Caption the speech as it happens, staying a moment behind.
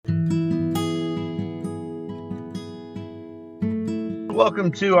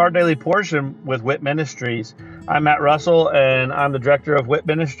Welcome to Our Daily Portion with WIT Ministries. I'm Matt Russell, and I'm the director of WIT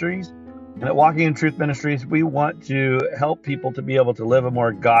Ministries. And at Walking in Truth Ministries, we want to help people to be able to live a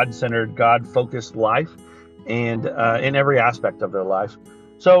more God-centered, God-focused life, and in every aspect of their life.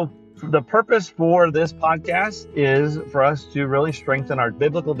 So the purpose for this podcast is for us to really strengthen our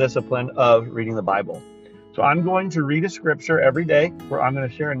biblical discipline of reading the Bible. So I'm going to read a scripture every day where I'm going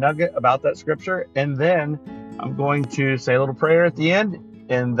to share a nugget about that scripture, and then I'm going to say a little prayer at the end,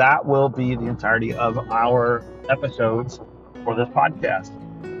 and that will be the entirety of our episodes for this podcast.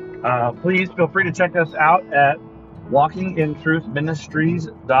 Please feel free to check us out at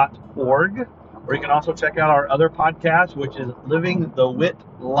walkingintruthministries.org, or you can also check out our other podcast, which is Living the WIT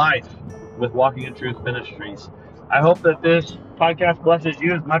Life with Walking in Truth Ministries. I hope that this podcast blesses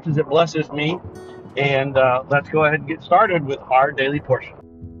you as much as it blesses me. And let's go ahead and get started with our daily portion.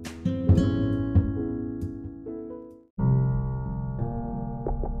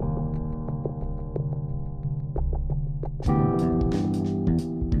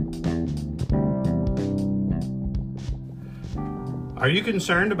 Are you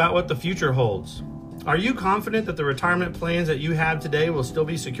concerned about what the future holds? Are you confident that the retirement plans that you have today will still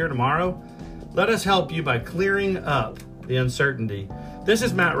be secure tomorrow? Let us help you by clearing up the uncertainty. This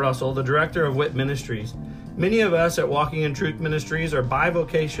is Matt Russell, the director of WIT Ministries. Many of us at Walking in Truth Ministries are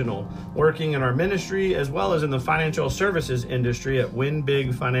bivocational, working in our ministry as well as in the financial services industry at Win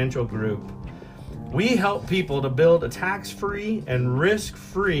Big Financial Group. We help people to build a tax-free and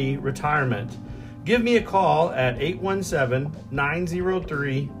risk-free retirement. Give me a call at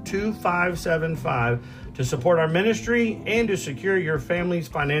 817-903-2575 to support our ministry and to secure your family's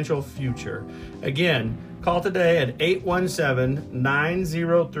financial future. Again, call today at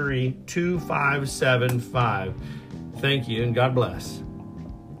 817-903-2575. Thank you and God bless.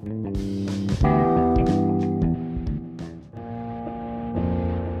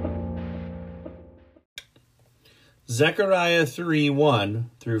 Zechariah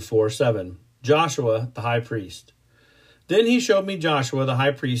 3:1 through 4:7. Joshua the high priest. Then he showed me Joshua the high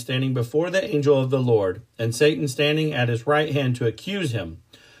priest standing before the angel of the Lord, and Satan standing at his right hand to accuse him.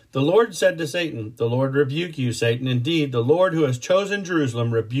 The Lord said to Satan, "The Lord rebuke you, Satan. Indeed, the Lord who has chosen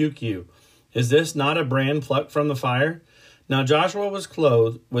Jerusalem rebuke you. Is this not a brand plucked from the fire?" Now Joshua was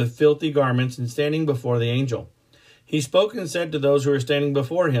clothed with filthy garments and standing before the angel. He spoke and said to those who were standing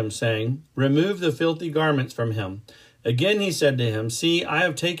before him, saying, "Remove the filthy garments from him." Again he said to him, "See, I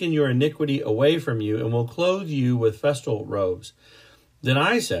have taken your iniquity away from you and will clothe you with festal robes." Then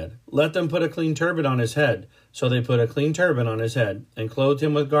I said, "Let them put a clean turban on his head." So they put a clean turban on his head and clothed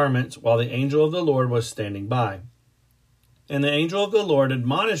him with garments while the angel of the Lord was standing by. And the angel of the Lord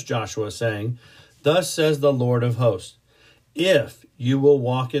admonished Joshua, saying, "Thus says the Lord of hosts, if you will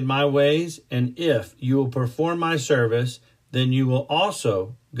walk in my ways and if you will perform my service, then you will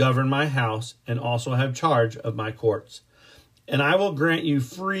also govern my house and also have charge of my courts. And I will grant you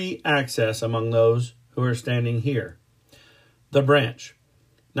free access among those who are standing here." The branch.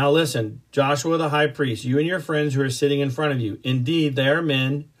 Now listen, Joshua the high priest, you and your friends who are sitting in front of you, indeed they are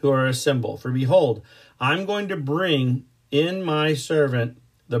men who are assembled. For behold, I'm going to bring in my servant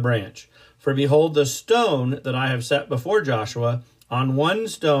the branch. For behold, the stone that I have set before Joshua, on one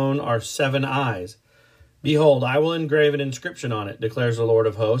stone are 7 eyes. Behold, I will engrave an inscription on it, declares the Lord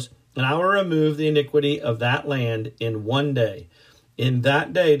of hosts, and I will remove the iniquity of that land in one day. In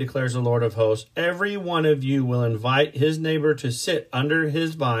that day, declares the Lord of hosts, every one of you will invite his neighbor to sit under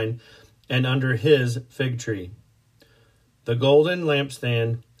his vine and under his fig tree. The golden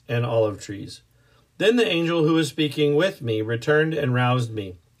lampstand and olive trees. Then the angel who was speaking with me returned and roused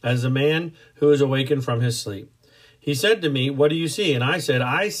me, as a man who is awakened from his sleep. He said to me, "What do you see?" And I said,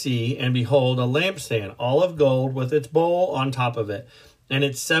 "I see, and behold, a lampstand, all of gold, with its bowl on top of it, and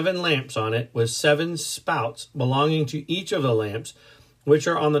its 7 lamps on it, with 7 spouts belonging to each of the lamps, which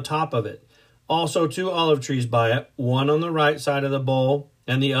are on the top of it. Also 2 olive trees by it, one on the right side of the bowl,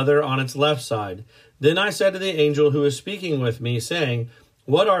 and the other on its left side." Then I said to the angel who was speaking with me, saying,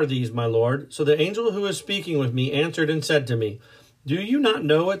 "What are these, my Lord?" So the angel who was speaking with me answered and said to me, "Do you not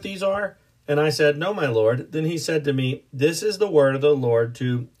know what these are?" And I said, "No, my Lord." Then he said to me, "This is the word of the Lord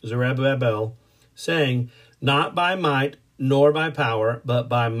to Zerubbabel, saying, not by might nor by power, but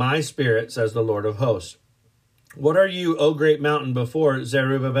by my spirit, says the Lord of hosts. What are you, O great mountain, before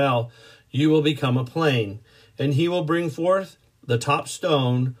Zerubbabel? You will become a plain, and he will bring forth the top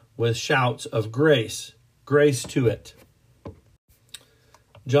stone with shouts of grace, grace to it.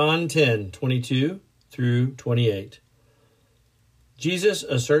 John 10:22 through 28. Jesus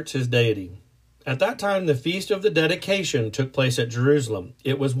asserts his deity. At that time, the feast of the dedication took place at Jerusalem.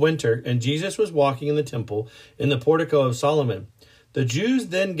 It was winter, and Jesus was walking in the temple in the portico of Solomon. The Jews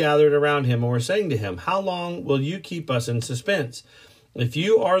then gathered around him and were saying to him, "How long will you keep us in suspense? If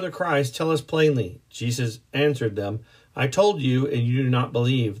you are the Christ, tell us plainly." Jesus answered them, "I told you, and you do not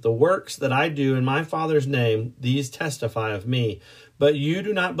believe. The works that I do in my Father's name, these testify of me. But you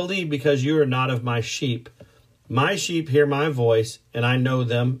do not believe because you are not of my sheep. My sheep hear my voice, and I know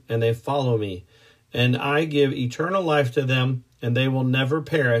them, and they follow me. And I give eternal life to them, and they will never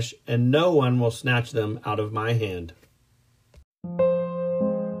perish, and no one will snatch them out of my hand."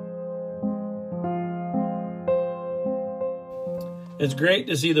 It's great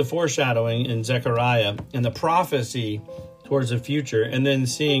to see the foreshadowing in Zechariah and the prophecy towards the future, and then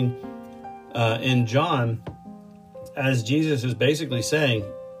seeing in John, as Jesus is basically saying,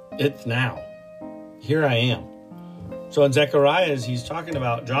 it's now. Here I am. So in Zechariah, he's talking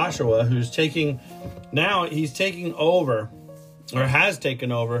about Joshua, who's taking over, or has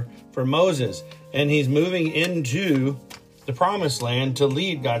taken over for Moses, and he's moving into the promised land to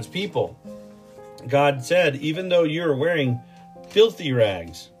lead God's people. God said, even though you're wearing filthy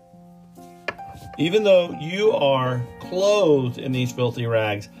rags, even though you are clothed in these filthy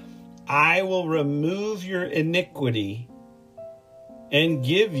rags, I will remove your iniquity and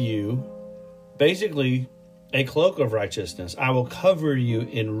give you basically a cloak of righteousness. I will cover you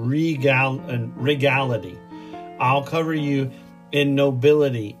in regality. I'll cover you in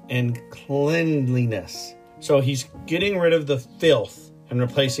nobility and cleanliness. So he's getting rid of the filth and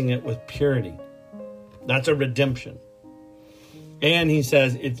replacing it with purity. That's a redemption. And he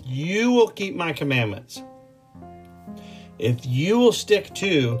says, if you will keep my commandments, if you will stick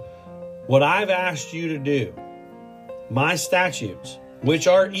to what I've asked you to do, my statutes, which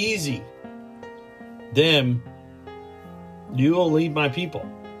are easy, then you will lead my people,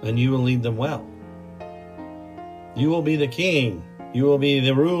 and you will lead them well. You will be the king. You will be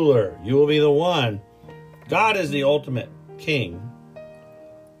the ruler. You will be the one. God is the ultimate king.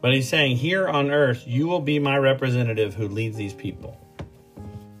 But he's saying, here on earth, you will be my representative who leads these people.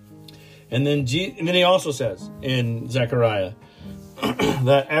 And then he also says in Zechariah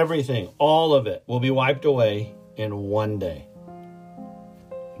that everything, all of it, will be wiped away in one day.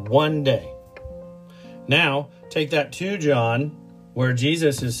 One day. Now, take that to John, where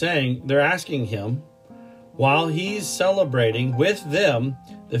Jesus is saying, they're asking him, while he's celebrating with them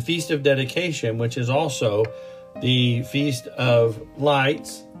the Feast of Dedication, which is also the Feast of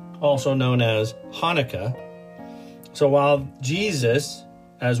Lights, also known as Hanukkah. So while Jesus,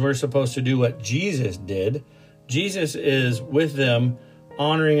 as we're supposed to do what Jesus did, Jesus is with them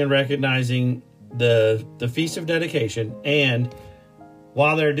honoring and recognizing the Feast of Dedication. And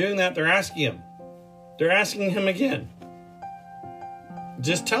while they're doing that, they're asking him again,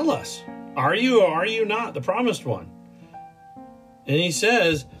 just tell us, are you or are you not the promised one? And he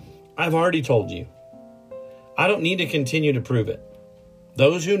says, I've already told you. I don't need to continue to prove it.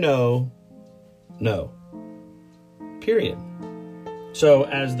 Those who know. Period. So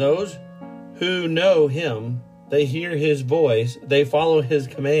as those who know him, they hear his voice, they follow his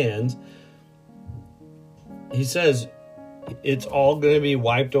commands, he says it's all going to be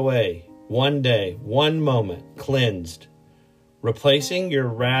wiped away. One day, one moment, cleansed. Replacing your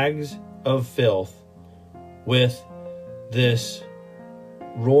rags of filth with this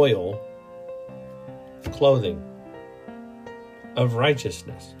royal clothing of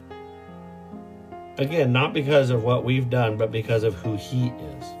righteousness. Again, not because of what we've done, but because of who he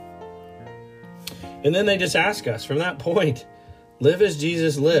is. And then they just ask us from that point, live as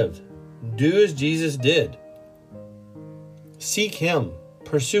Jesus lived. Do as Jesus did. Seek him.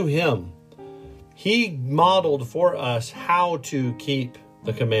 Pursue him. He modeled for us how to keep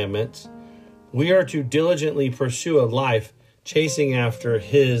the commandments. We are to diligently pursue a life chasing after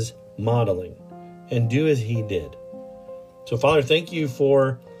his modeling and do as he did. So, Father, thank you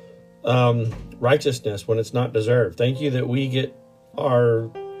for righteousness when it's not deserved. Thank you that we get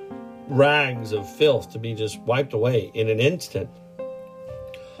our rags of filth to be just wiped away in an instant.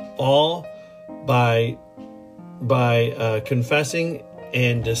 All by confessing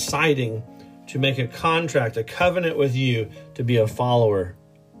and deciding to make a contract, a covenant with you to be a follower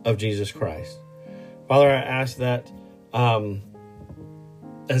of Jesus Christ. Father, I ask that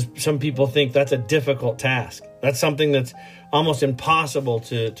as some people think that's a difficult task. That's something that's almost impossible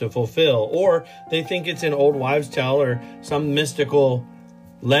to fulfill. Or they think it's an old wives' tale or some mystical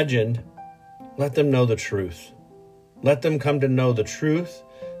legend. Let them know the truth. Let them come to know the truth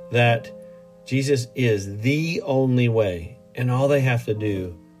that Jesus is the only way. And all they have to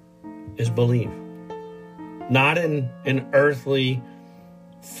do is believe. Not in an earthly,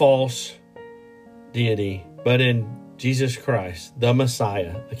 false deity, but in Jesus Christ, the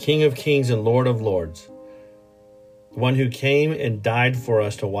Messiah, the King of Kings and Lord of Lords. the one who came and died for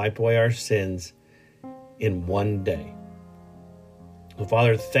us to wipe away our sins in one day. So,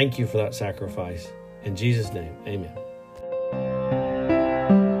 Father, thank you for that sacrifice. In Jesus' name, amen.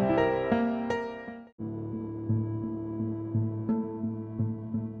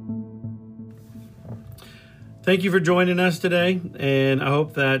 Thank you for joining us today, and I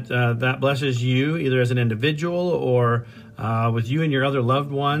hope that that blesses you either as an individual or with you and your other loved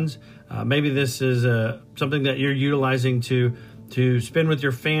ones. Maybe this is something that you're utilizing to spend with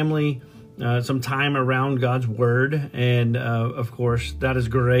your family some time around God's Word, and of course, that is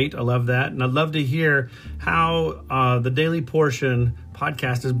great. I love that, and I'd love to hear how the Daily Portion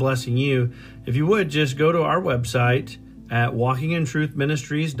podcast is blessing you. If you would, just go to our website at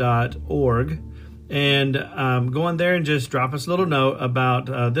walkingintruthministries.org. And go on there and just drop us a little note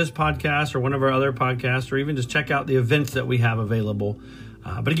about this podcast or one of our other podcasts, or even just check out the events that we have available.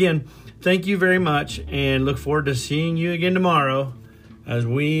 But again, thank you very much, and look forward to seeing you again tomorrow as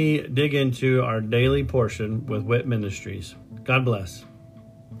we dig into our daily portion with WIT Ministries. God bless.